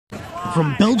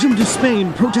From Belgium to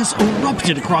Spain, protests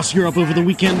erupted across Europe over the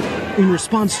weekend in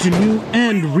response to new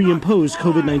and reimposed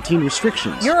COVID-19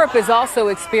 restrictions. Europe is also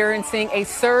experiencing a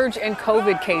surge in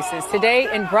COVID cases.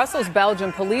 Today in Brussels,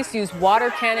 Belgium, police used water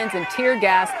cannons and tear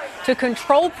gas to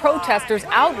control protesters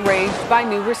outraged by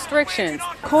new restrictions.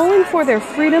 Calling for their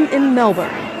freedom in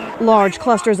Melbourne. Large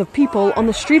clusters of people on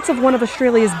the streets of one of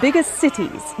Australia's biggest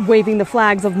cities. Waving the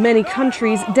flags of many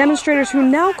countries, demonstrators who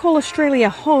now call Australia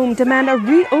home demand a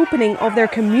reopening of their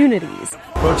communities.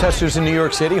 Protesters in New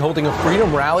York City holding a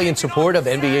freedom rally in support of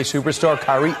NBA superstar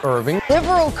Kyrie Irving.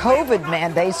 Liberal COVID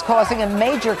mandates causing a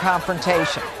major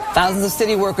confrontation. Thousands of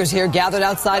city workers here gathered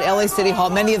outside LA City Hall,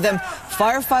 many of them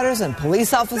firefighters and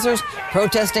police officers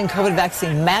protesting COVID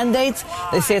vaccine mandates.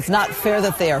 They say it's not fair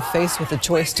that they are faced with the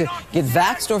choice to get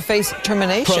vaxxed or face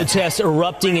termination. Protests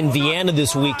erupting in Vienna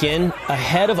this weekend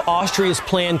ahead of Austria's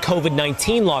planned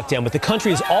COVID-19 lockdown. But the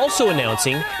country is also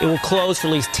announcing it will close for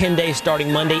at least 10 days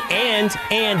starting Monday and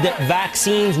that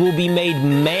vaccines will be made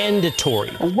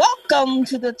mandatory. Welcome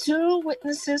to the Two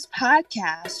Witnesses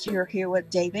podcast. You're here with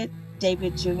David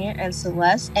Jr. and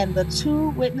Celeste, and the Two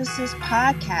Witnesses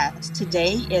podcast.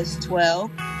 Today is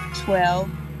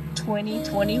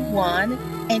 12/12/2021,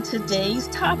 and today's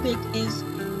topic is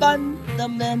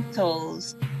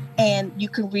fundamentals. And you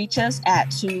can reach us at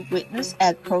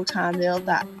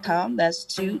twowitness@protonmail.com. That's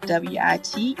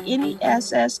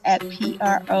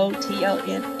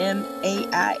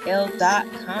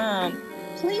 2WITNESS@PROTONMAIL.com.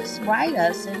 Please write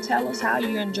us and tell us how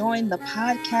you're enjoying the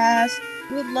podcast.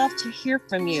 We'd love to hear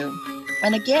from you.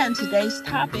 And again, today's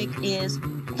topic is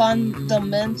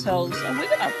fundamentals. And we're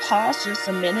going to pause just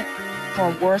a minute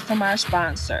for a word from our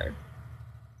sponsor.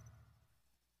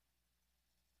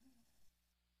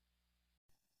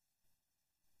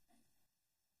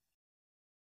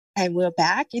 And we're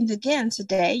back. And again,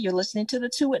 today you're listening to the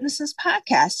Two Witnesses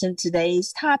podcast. And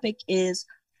today's topic is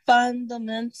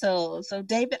fundamentals. So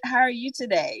David, how are you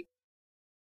today?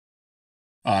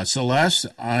 Celeste,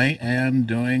 I am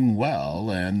doing well,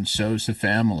 and so's the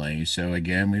family. So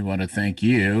again, we want to thank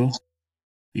you,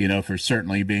 for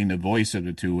certainly being the voice of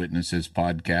the Two Witnesses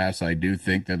podcast. I do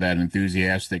think that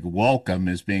enthusiastic welcome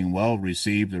is being well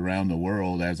received around the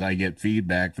world as I get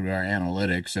feedback through our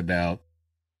analytics about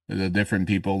the different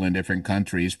people in different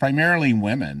countries, primarily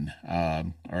women,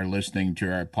 are listening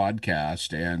to our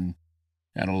podcast, and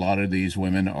a lot of these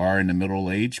women are in the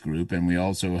middle age group, and we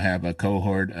also have a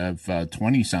cohort of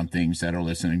 20-somethings that are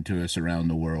listening to us around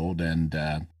the world, and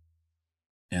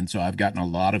so I've gotten a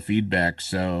lot of feedback.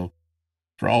 So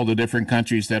for all the different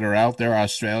countries that are out there,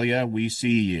 Australia, we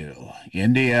see you.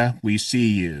 India, we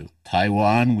see you.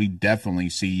 Taiwan, we definitely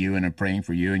see you and are praying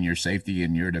for you and your safety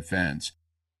and your defense.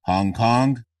 Hong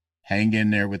Kong, hang in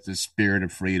there with the spirit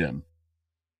of freedom.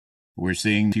 We're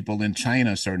seeing people in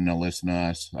China starting to listen to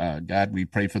us. God, we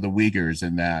pray for the Uyghurs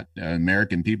and that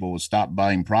American people will stop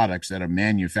buying products that are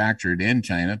manufactured in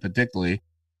China, particularly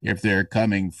if they're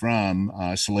coming from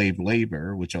slave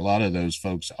labor, which a lot of those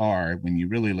folks are. When you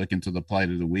really look into the plight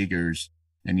of the Uyghurs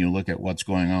and you look at what's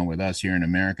going on with us here in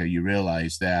America, you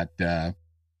realize that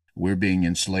we're being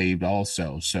enslaved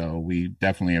also. So we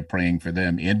definitely are praying for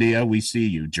them. India, we see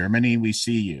you. Germany, we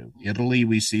see you. Italy,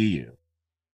 we see you.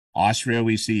 Austria,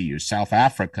 we see you. South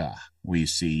Africa, we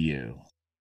see you.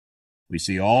 We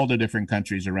see all the different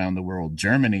countries around the world.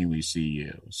 Germany, we see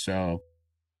you. So,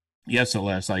 yes,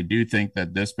 Celeste, I do think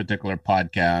that this particular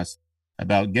podcast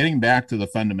about getting back to the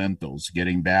fundamentals,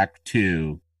 getting back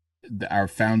to our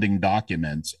founding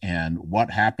documents and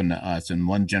what happened to us in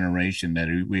one generation, that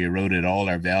we eroded all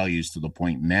our values to the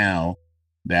point now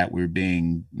that we're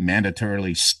being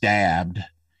mandatorily stabbed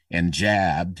and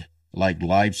jabbed like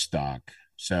livestock.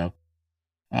 So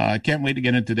I can't wait to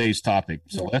get into today's topic.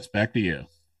 So let's back to you.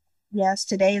 Yes,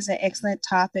 today is an excellent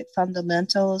topic,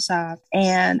 fundamentals.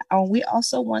 And we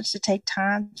also want to take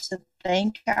time to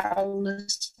thank our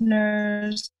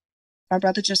listeners. My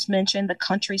brother just mentioned the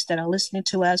countries that are listening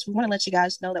to us. We want to let you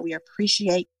guys know that we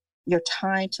appreciate your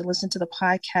time to listen to the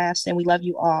podcast, and we love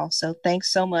you all. So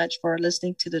thanks so much for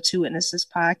listening to the Two Witnesses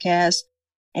podcast.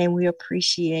 And we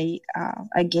appreciate,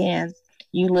 again,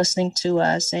 you listening to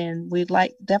us, and we'd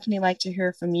definitely like to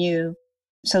hear from you.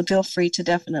 So feel free to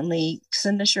definitely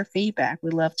send us your feedback.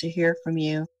 We'd love to hear from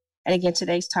you. And again,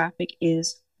 today's topic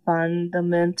is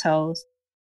fundamentals.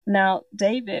 Now,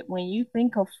 David, when you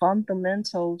think of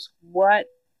fundamentals, what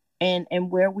and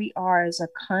where we are as a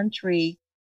country,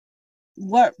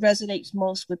 what resonates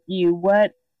most with you?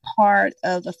 What part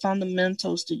of the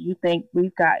fundamentals do you think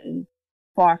we've gotten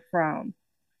far from?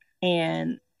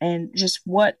 And just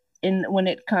what, when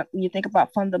you think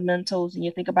about fundamentals and you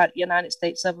think about the United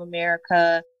States of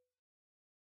America,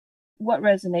 what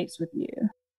resonates with you?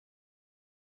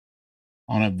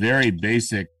 On a very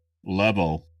basic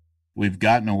level, we've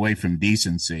gotten away from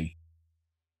decency.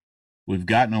 We've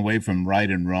gotten away from right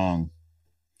and wrong.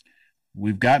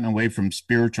 We've gotten away from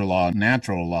spiritual law,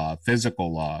 natural law,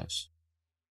 physical laws,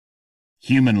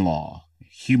 human law,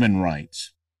 human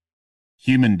rights,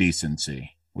 human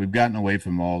decency. We've gotten away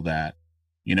from all that.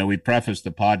 You know, we prefaced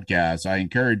the podcast. I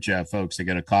encourage folks to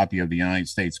get a copy of the United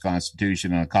States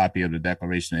Constitution and a copy of the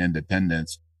Declaration of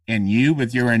Independence. And you,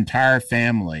 with your entire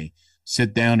family,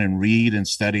 sit down and read and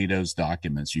study those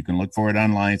documents. You can look for it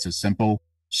online. It's a simple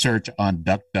search on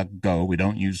DuckDuckGo. We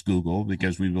don't use Google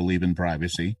because we believe in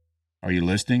privacy. Are you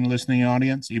listening,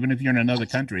 audience? Even if you're in another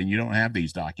country and you don't have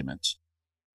these documents,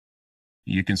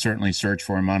 you can certainly search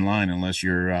for them online unless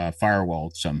you're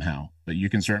firewalled somehow, but you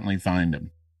can certainly find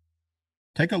them.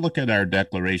 Take a look at our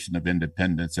Declaration of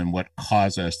Independence and what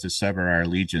caused us to sever our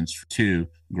allegiance to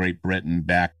Great Britain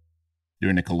back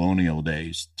during the colonial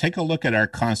days. Take a look at our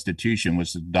Constitution, which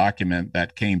is a document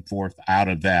that came forth out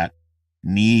of that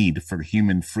need for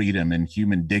human freedom and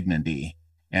human dignity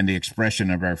and the expression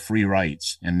of our free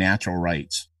rights and natural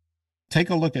rights. Take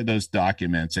a look at those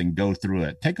documents and go through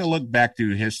it. Take a look back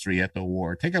through history at the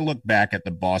war. Take a look back at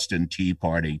the Boston Tea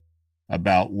Party,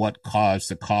 about what caused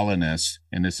the colonists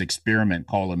in this experiment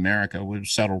called America,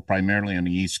 which settled primarily on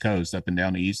the East Coast, up and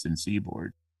down the eastern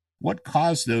seaboard. What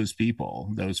caused those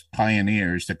people, those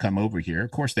pioneers, to come over here?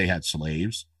 Of course, they had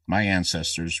slaves. My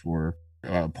ancestors were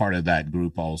part of that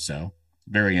group also.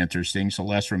 Very interesting.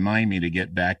 Celeste, remind me to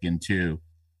get back into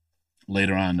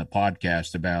later on in the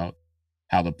podcast about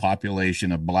how the population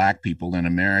of Black people in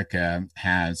America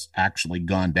has actually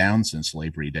gone down since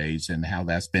slavery days and how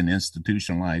that's been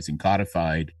institutionalized and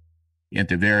codified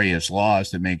into various laws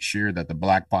to make sure that the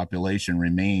Black population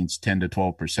remains 10 to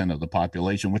 12% of the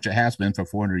population, which it has been for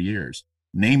 400 years.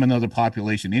 Name another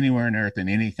population anywhere on earth in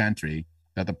any country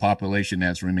that the population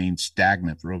has remained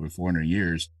stagnant for over 400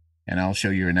 years. And I'll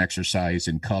show you an exercise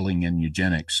in culling and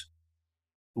eugenics.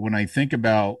 When I think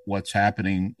about what's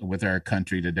happening with our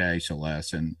country today,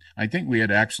 Celeste, and I think we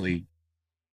had actually,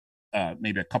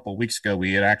 maybe a couple of weeks ago,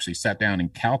 we had actually sat down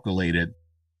and calculated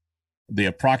the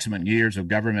approximate years of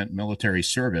government military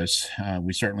service.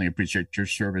 We certainly appreciate your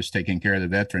service taking care of the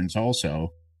veterans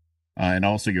also, and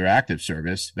also your active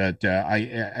service. But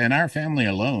in our family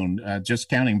alone, just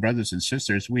counting brothers and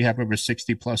sisters, we have over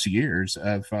 60 plus years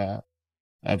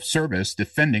of service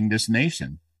defending this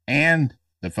nation and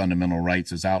the fundamental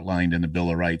rights as outlined in the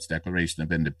Bill of Rights, Declaration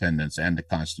of Independence, and the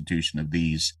Constitution of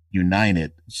these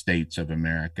United States of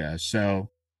America.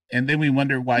 So, and then we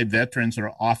wonder why veterans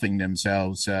are offing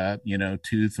themselves,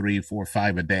 2, 3, 4,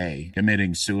 5 a day,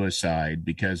 committing suicide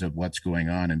because of what's going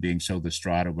on and being so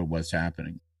distraught over what's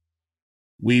happening.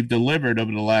 We've delivered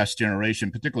over the last generation,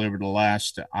 particularly over the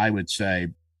last, I would say,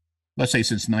 let's say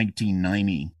since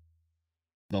 1990,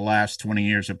 the last 20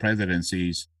 years of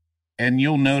presidencies. And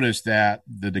you'll notice that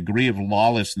the degree of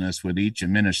lawlessness with each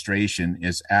administration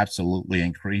is absolutely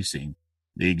increasing.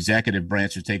 The executive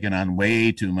branch has taken on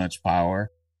way too much power.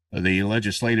 The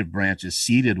legislative branch has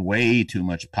ceded way too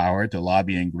much power to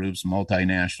lobbying groups,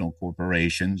 multinational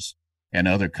corporations, and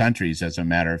other countries, as a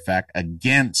matter of fact,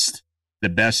 against the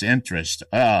best interest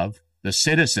of the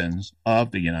citizens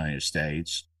of the United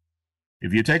States.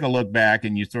 If you take a look back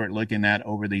and you start looking at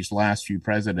over these last few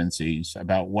presidencies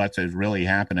about what has really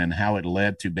happened and how it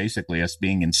led to basically us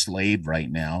being enslaved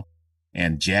right now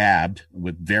and jabbed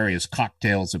with various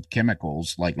cocktails of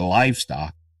chemicals like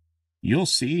livestock, you'll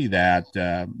see that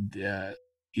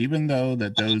even though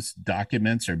that those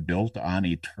documents are built on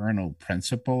eternal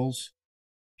principles,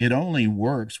 it only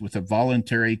works with the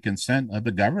voluntary consent of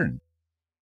the governed.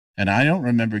 And I don't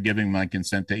remember giving my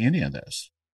consent to any of this.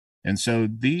 And so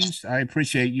I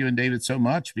appreciate you and David so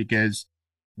much because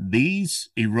these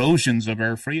erosions of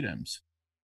our freedoms,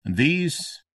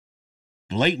 these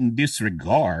blatant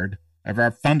disregard of our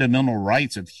fundamental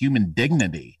rights of human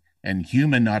dignity and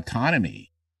human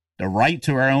autonomy, the right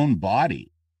to our own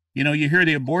body. You know, you hear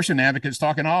the abortion advocates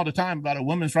talking all the time about a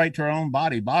woman's right to her own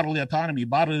body, bodily autonomy.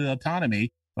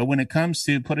 But when it comes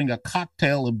to putting a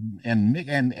cocktail and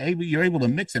you're able to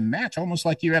mix and match almost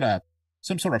like you're at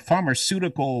some sort of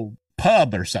pharmaceutical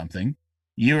pub or something,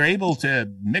 you're able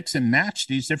to mix and match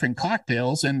these different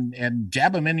cocktails and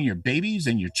jab them into your babies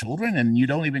and your children, and you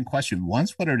don't even question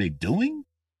once, what are they doing?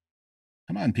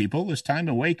 Come on, people, it's time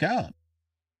to wake up.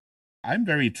 I'm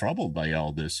very troubled by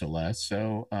all this, Celeste,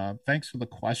 so thanks for the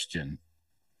question.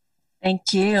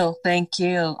 Thank you.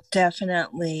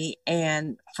 Definitely.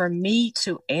 And for me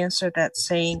to answer that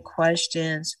same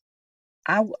questions,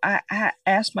 I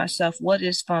asked myself, what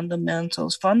is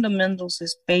fundamentals? Fundamentals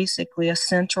is basically a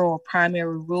central or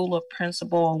primary rule or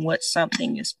principle on what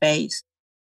something is based.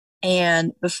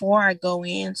 And before I go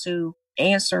into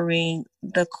answering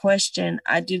the question,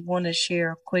 I did want to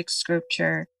share a quick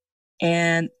scripture.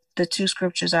 And the two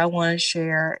scriptures I want to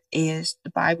share is the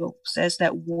Bible says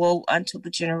that woe unto the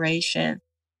generation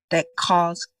that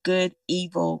calls good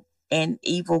evil and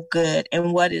evil good.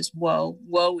 And what is woe?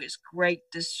 Woe is great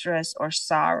distress or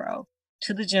sorrow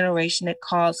to the generation that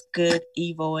calls good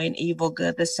evil and evil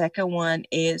good. The second one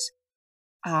is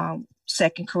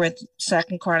Second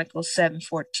Chronicles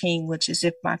 7:14, which is,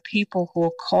 if my people who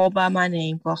are called by my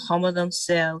name will humble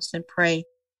themselves and pray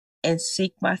and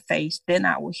seek my face, then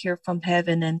I will hear from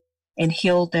heaven and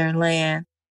heal their land.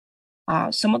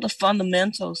 Some of the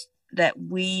fundamentals that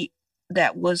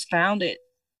was founded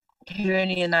here in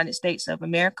the United States of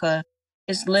America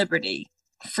is liberty,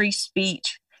 free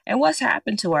speech, and what's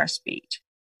happened to our speech.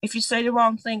 If you say the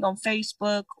wrong thing on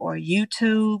Facebook or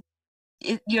YouTube,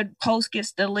 your post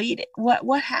gets deleted.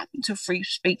 What happened to free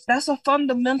speech? That's a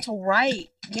fundamental right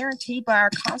guaranteed by our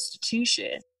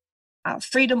Constitution.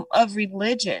 Freedom of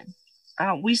religion.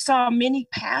 We saw many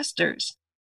pastors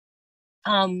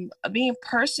being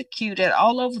persecuted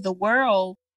all over the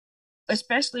world,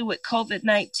 especially with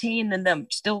COVID-19, and them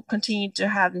still continue to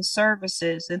having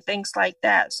services and things like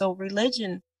that. So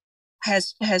religion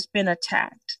has been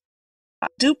attacked.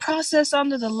 Due process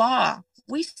under the law.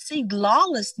 We see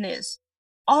lawlessness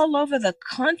all over the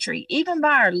country, even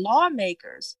by our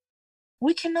lawmakers.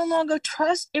 We can no longer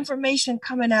trust information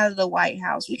coming out of the White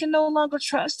House. We can no longer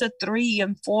trust a 3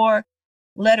 and 4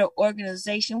 letter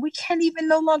organization. We can't even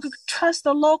no longer trust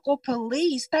the local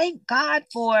police. Thank God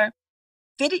for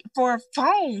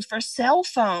phones, for cell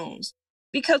phones,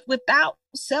 because without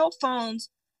cell phones,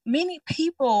 many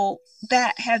people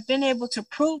that have been able to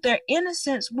prove their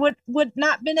innocence would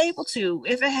not been able to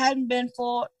if it hadn't been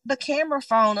for the camera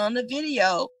phone, on the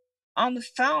video, on the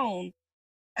phone.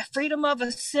 Freedom of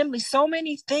assembly. So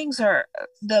many things are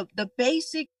the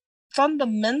basic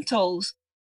fundamentals,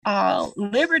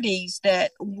 liberties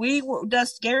that we were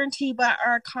thus guaranteed by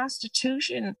our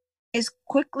Constitution is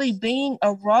quickly being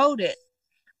eroded.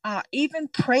 Even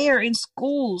prayer in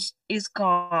schools is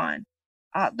gone.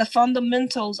 The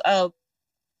fundamentals of,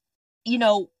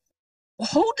 who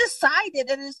decided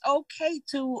that it's okay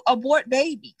to abort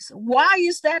babies? Why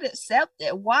is that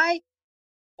accepted?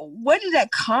 Where did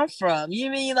that come from? You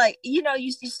mean, like, you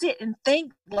sit and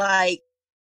think like,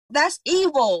 that's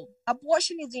evil.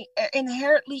 Abortion is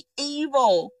inherently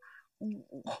evil.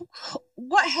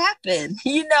 What happened?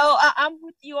 I'm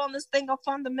with you on this thing of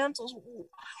fundamentals.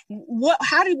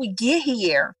 How did we get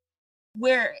here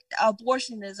where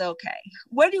abortion is okay?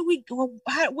 Where do we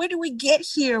get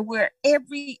here where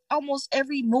almost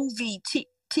every movie,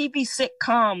 TV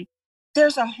sitcom,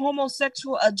 there's a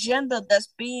homosexual agenda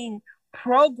that's being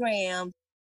programmed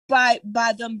by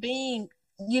them being,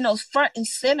 front and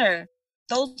center?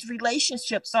 Those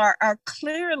relationships are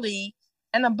clearly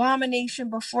an abomination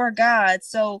before God.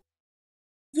 So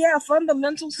yeah,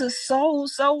 fundamentals is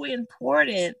so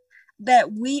important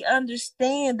that we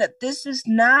understand that this is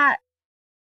not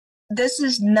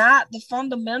the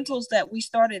fundamentals that we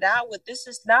started out with. This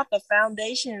is not the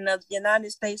foundation of the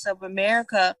United States of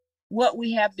America, what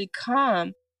we have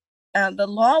become. The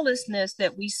lawlessness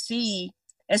that we see,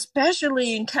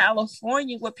 especially in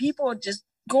California, where people are just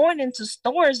going into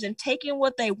stores and taking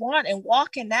what they want and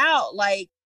walking out, like,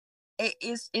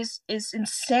 it's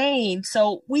insane.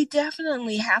 So we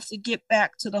definitely have to get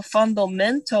back to the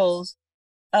fundamentals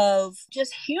of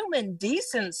just human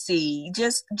decency,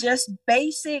 just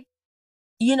basic,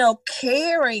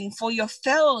 caring for your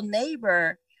fellow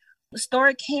neighbor. The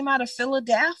story came out of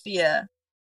Philadelphia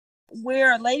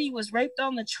where a lady was raped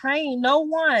on the train.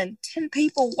 10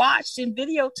 people watched and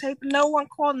videotaped. No one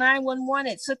called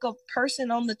 911. It took a person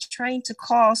on the train to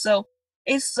call. So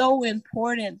it's so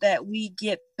important that we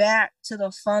get back to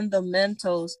the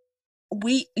fundamentals.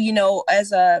 We,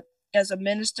 as a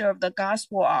minister of the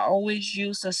gospel, I always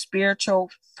use a spiritual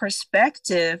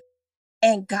perspective.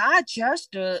 And God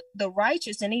judged the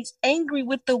righteous, and he's angry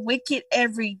with the wicked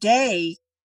every day.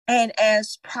 And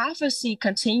as prophecy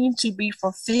continues to be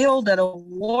fulfilled at a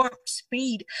warp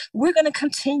speed, we're going to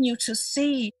continue to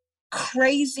see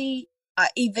crazy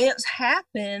events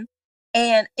happen.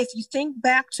 And if you think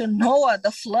back to Noah,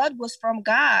 the flood was from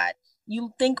God.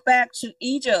 You think back to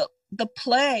Egypt, the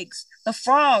plagues, the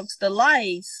frogs, the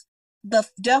lice, the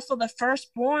death of the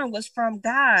firstborn was from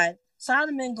God.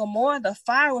 Sodom and Gomorrah, the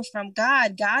fire was from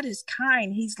God. God is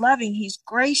kind. He's loving. He's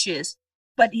gracious.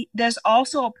 But there's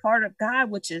also a part of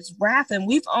God, which is wrath. And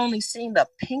we've only seen the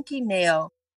pinky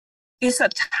nail. It's a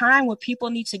time where people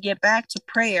need to get back to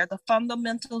prayer, the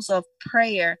fundamentals of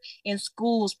prayer in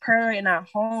schools, prayer in our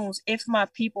homes. If my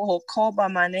people who are called by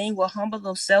my name will humble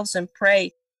themselves and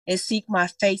pray and seek my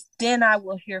face, then I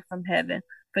will hear from heaven,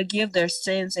 forgive their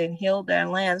sins and heal their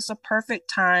land. It's a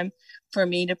perfect time for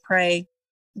me to pray.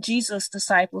 Jesus'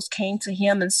 disciples came to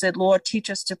him and said, Lord, teach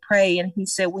us to pray. And he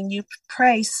said, when you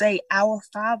pray, say, Our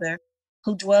Father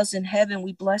who dwells in heaven,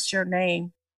 we bless your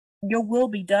name. Your will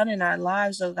be done in our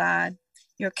lives, O God.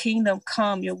 Your kingdom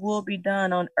come, your will be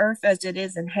done on earth as it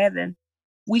is in heaven.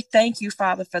 We thank you,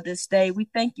 Father, for this day. We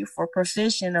thank you for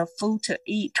provision of food to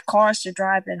eat, cars to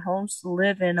drive, and homes to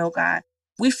live in, O God.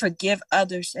 We forgive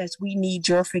others as we need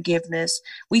your forgiveness.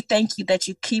 We thank you that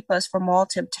you keep us from all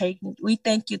temptation. We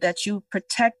thank you that you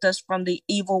protect us from the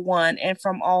evil one and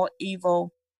from all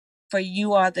evil. For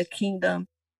you are the kingdom.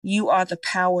 You are the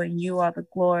power and you are the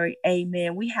glory.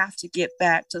 Amen. We have to get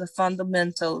back to the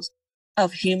fundamentals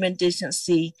of human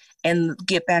decency and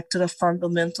get back to the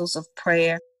fundamentals of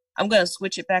prayer. I'm going to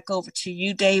switch it back over to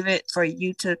you, David, for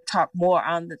you to talk more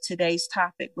on today's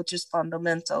topic, which is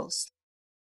fundamentals.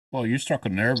 Well, you struck a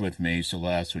nerve with me,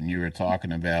 Celeste, when you were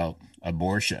talking about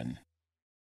abortion.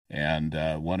 And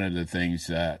one of the things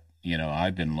that,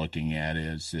 I've been looking at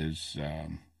is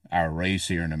our race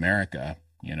here in America.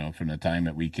 From the time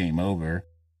that we came over,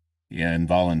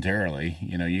 involuntarily,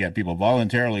 you got people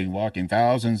voluntarily walking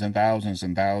thousands and thousands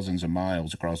and thousands of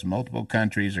miles across multiple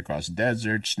countries, across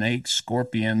deserts, snakes,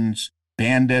 scorpions,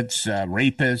 bandits,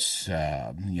 rapists,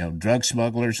 drug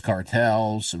smugglers,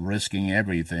 cartels, risking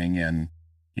everything. And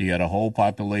you got a whole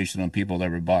population of people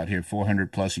that were brought here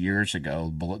 400 plus years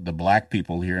ago, the black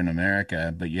people here in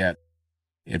America. But yet,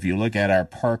 if you look at our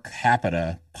per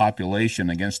capita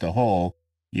population against the whole,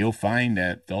 you'll find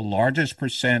that the largest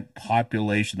percent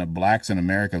population of blacks in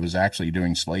America was actually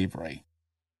during slavery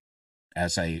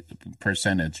as a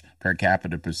percentage, per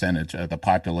capita percentage of the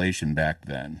population back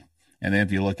then. And then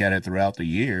if you look at it throughout the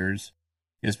years,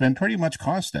 it's been pretty much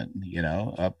constant,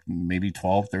 up maybe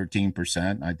 12,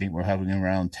 13%. I think we're hovering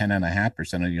around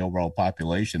 10.5% of the overall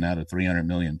population out of 300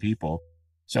 million people.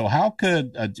 So how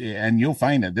could, and you'll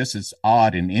find that this is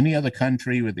odd in any other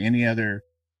country with any other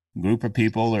group of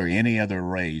people or any other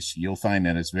race, you'll find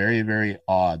that it's very, very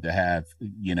odd to have,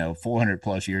 400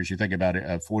 plus years. You think about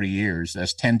it, 40 years,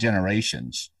 that's 10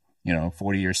 generations,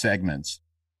 40-year segments.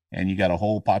 And you got a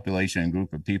whole population and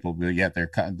group of people, but yet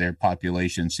their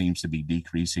population seems to be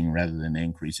decreasing rather than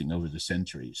increasing over the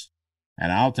centuries.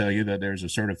 And I'll tell you that there's a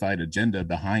certified agenda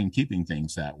behind keeping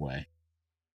things that way,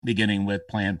 beginning with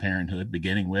Planned Parenthood,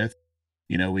 beginning with,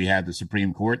 we had the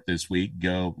Supreme Court this week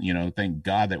go, thank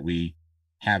God that we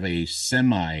have a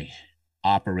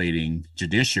semi-operating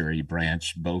judiciary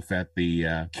branch, both at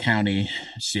the county,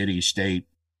 city, state,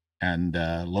 and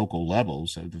local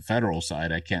levels. Of the federal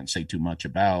side, I can't say too much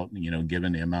about,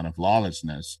 given the amount of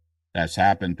lawlessness that's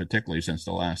happened, particularly since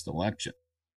the last election.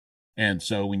 And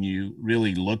so when you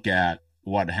really look at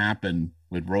what happened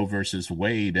with Roe versus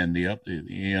Wade and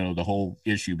the whole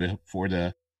issue before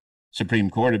the Supreme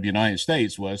Court of the United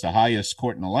States was the highest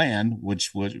court in the land,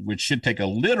 which should take a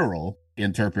literal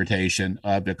interpretation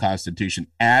of the Constitution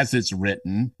as it's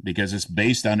written, because it's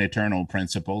based on eternal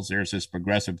principles. There's this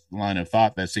progressive line of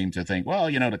thought that seems to think, well,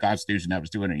 the Constitution that was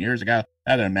 200 years ago,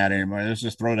 that doesn't matter anymore. Let's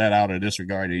just throw that out or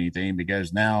disregard anything,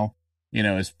 because now,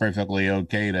 it's perfectly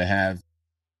okay to have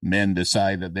men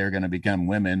decide that they're going to become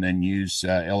women and use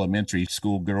elementary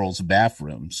school girls'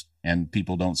 bathrooms, and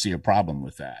people don't see a problem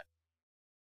with that.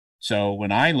 So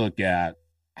when I look at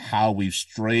how we've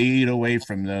strayed away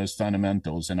from those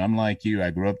fundamentals, and I'm like you,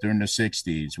 I grew up during the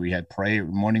 60s. We had prayer,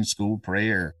 morning school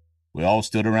prayer. We all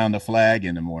stood around the flag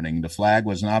in the morning. The flag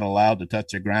was not allowed to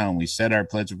touch the ground. We said our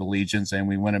Pledge of Allegiance and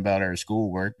we went about our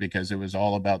schoolwork because it was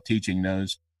all about teaching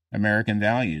those American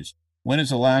values. When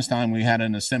is the last time we had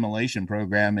an assimilation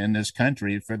program in this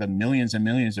country for the millions and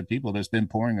millions of people that's been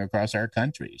pouring across our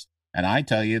countries? And I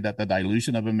tell you that the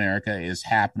dilution of America is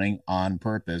happening on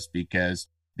purpose, because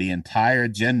the entire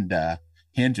agenda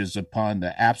hinges upon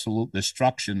the absolute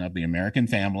destruction of the American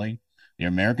family, the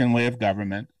American way of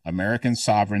government, American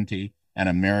sovereignty, and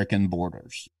American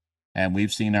borders. And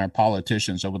we've seen our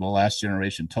politicians over the last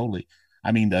generation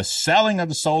the selling of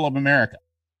the soul of America.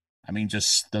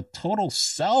 Just the total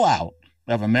sellout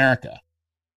of America.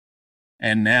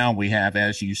 And now we have,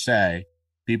 as you say,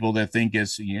 people that think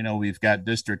we've got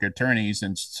district attorneys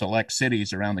in select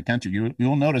cities around the country.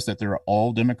 You'll notice that they're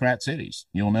all Democrat cities.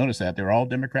 You'll notice that they're all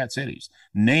Democrat cities.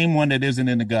 Name one that isn't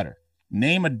in the gutter.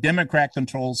 Name a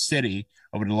Democrat-controlled city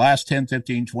over the last 10,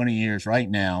 15, 20 years right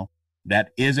now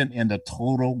that isn't in the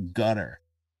total gutter.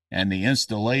 And the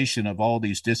installation of all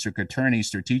these district attorneys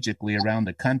strategically around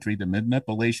the country, the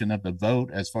manipulation of the vote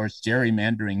as far as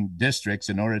gerrymandering districts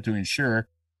in order to ensure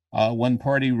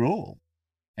one-party rule.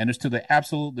 And it's to the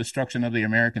absolute destruction of the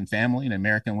American family, the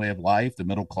American way of life, the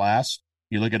middle class.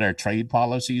 You look at our trade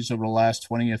policies over the last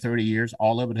 20 or 30 years,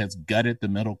 all of it has gutted the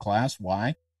middle class.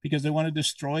 Why? Because they want to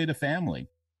destroy the family.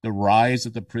 The rise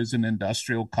of the prison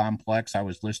industrial complex. I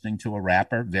was listening to a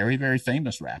rapper, very, very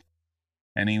famous rapper.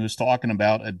 And he was talking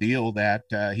about a deal that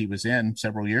he was in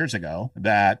several years ago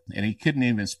and he couldn't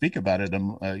even speak about it,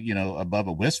 above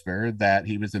a whisper, that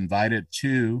he was invited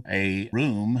to a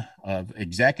room of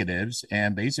executives.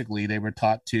 And basically they were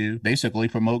taught to basically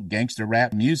promote gangster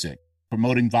rap music,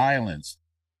 promoting violence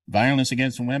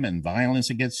against women, violence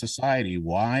against society.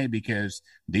 Why? Because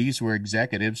these were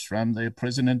executives from the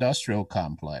prison industrial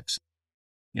complex.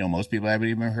 Most people haven't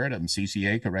even heard of them.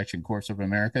 CCA, Correction Corps of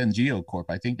America, and GeoCorp.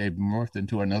 I think they've morphed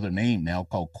into another name now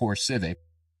called CoreCivic.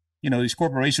 These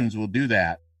corporations will do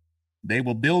that. They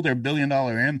will build their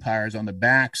billion-dollar empires on the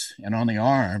backs and on the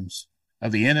arms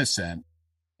of the innocent.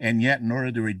 And yet, in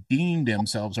order to redeem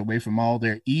themselves away from all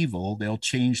their evil, they'll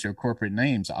change their corporate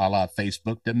names, a la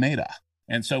Facebook to Meta.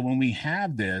 And so when we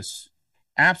have this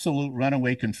absolute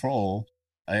runaway control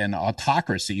and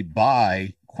autocracy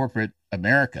by corporate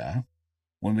America,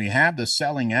 when we have the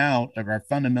selling out of our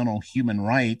fundamental human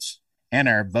rights and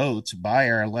our votes by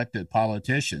our elected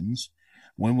politicians,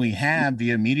 when we have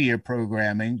the media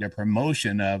programming, the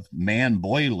promotion of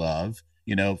man-boy love,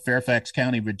 Fairfax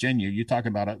County, Virginia, you talk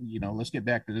about, let's get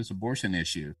back to this abortion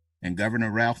issue. And Governor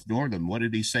Ralph Northam, what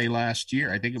did he say last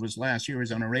year? I think it was last year, he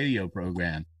was on a radio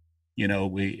program.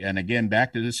 And again,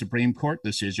 back to the Supreme Court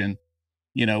decision,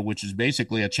 which is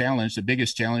basically a challenge, the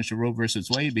biggest challenge to Roe versus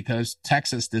Wade, because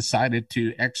Texas decided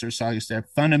to exercise their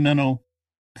fundamental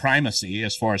primacy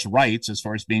as far as rights, as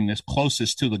far as being the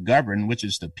closest to the governed, which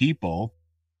is the people.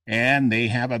 And they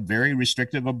have a very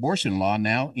restrictive abortion law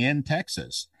now in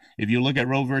Texas. If you look at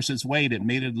Roe versus Wade, it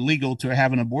made it legal to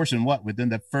have an abortion, within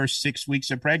the first 6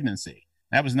 weeks of pregnancy.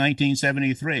 That was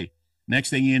 1973. Next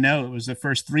thing you know, it was the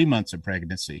first 3 months of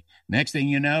pregnancy. Next thing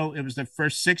you know, it was the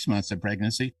first 6 months of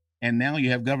pregnancy. And now you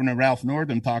have Governor Ralph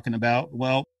Northam talking about,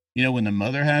 when the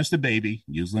mother has the baby,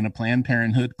 usually in a Planned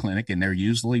Parenthood clinic, and they're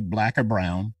usually black or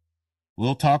brown,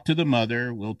 we'll talk to the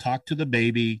mother, we'll talk to the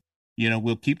baby,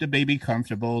 we'll keep the baby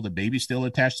comfortable. The baby's still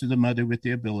attached to the mother with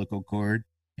the umbilical cord,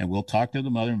 and we'll talk to the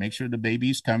mother, make sure the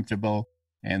baby's comfortable.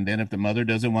 And then if the mother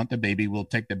doesn't want the baby, we'll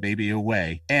take the baby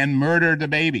away and murder the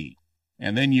baby.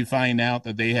 And then you find out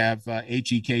that they have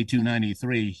HEK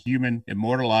 293, human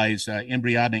immortalized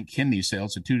embryonic kidney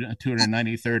cells, the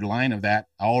 293rd line of that,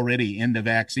 already in the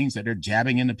vaccines that are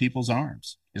jabbing into people's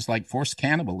arms. It's like forced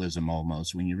cannibalism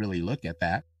almost when you really look at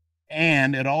that.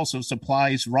 And it also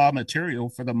supplies raw material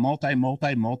for the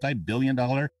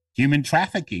multi-billion-dollar human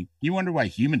trafficking. You wonder why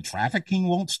human trafficking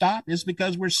won't stop? It's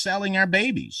because we're selling our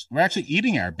babies. We're actually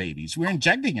eating our babies. We're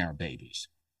injecting our babies.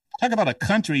 Talk about a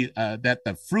country that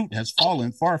the fruit has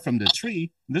fallen far from the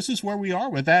tree. This is where we are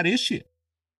with that issue.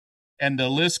 And the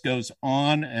list goes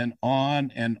on and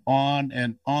on and on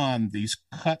and on. These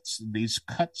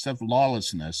cuts of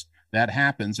lawlessness that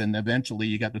happens. And eventually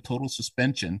you got the total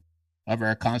suspension of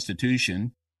our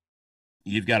Constitution.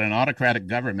 You've got an autocratic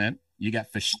government. You got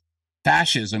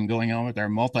fascism going on with our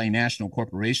multinational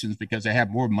corporations because they have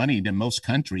more money than most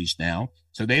countries now.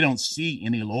 So they don't see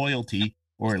any loyalty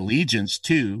or allegiance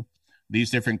to these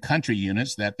different country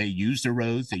units, that they use the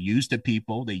roads, they use the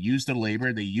people, they use the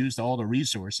labor, they used all the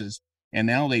resources. And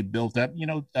now they built up,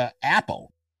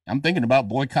 Apple. I'm thinking about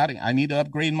boycotting. I need to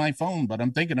upgrade my phone, but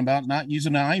I'm thinking about not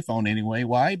using an iPhone anyway.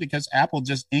 Why? Because Apple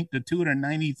just inked a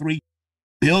 $293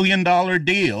 billion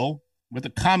deal with the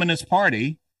Communist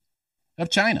Party of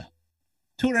China.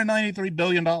 $293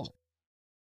 billion.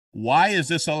 Why is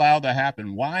this allowed to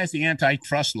happen? Why is the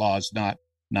antitrust laws not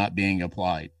being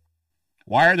applied?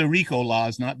 Why are the RICO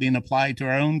laws not being applied to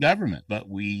our own government? But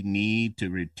we need to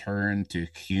return to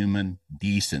human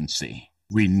decency.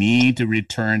 We need to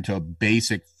return to a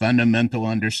basic fundamental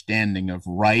understanding of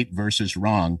right versus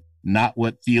wrong, not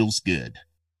what feels good.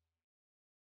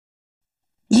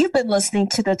 You've been listening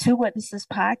to the Two Witnesses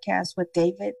podcast with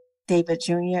David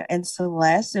Jr. and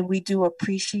Celeste, and we do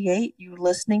appreciate you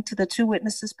listening to the Two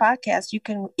Witnesses podcast. You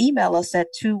can email us at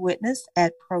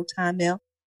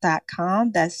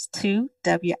twowitness@protonmail.com. That's 2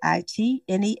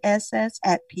 WITNESS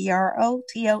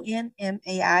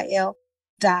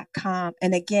 @PROTONMAIL.com.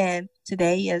 And again,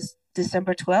 today is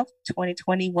December 12th,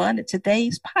 2021, and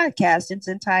today's podcast is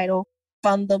entitled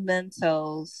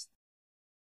Fundamentals.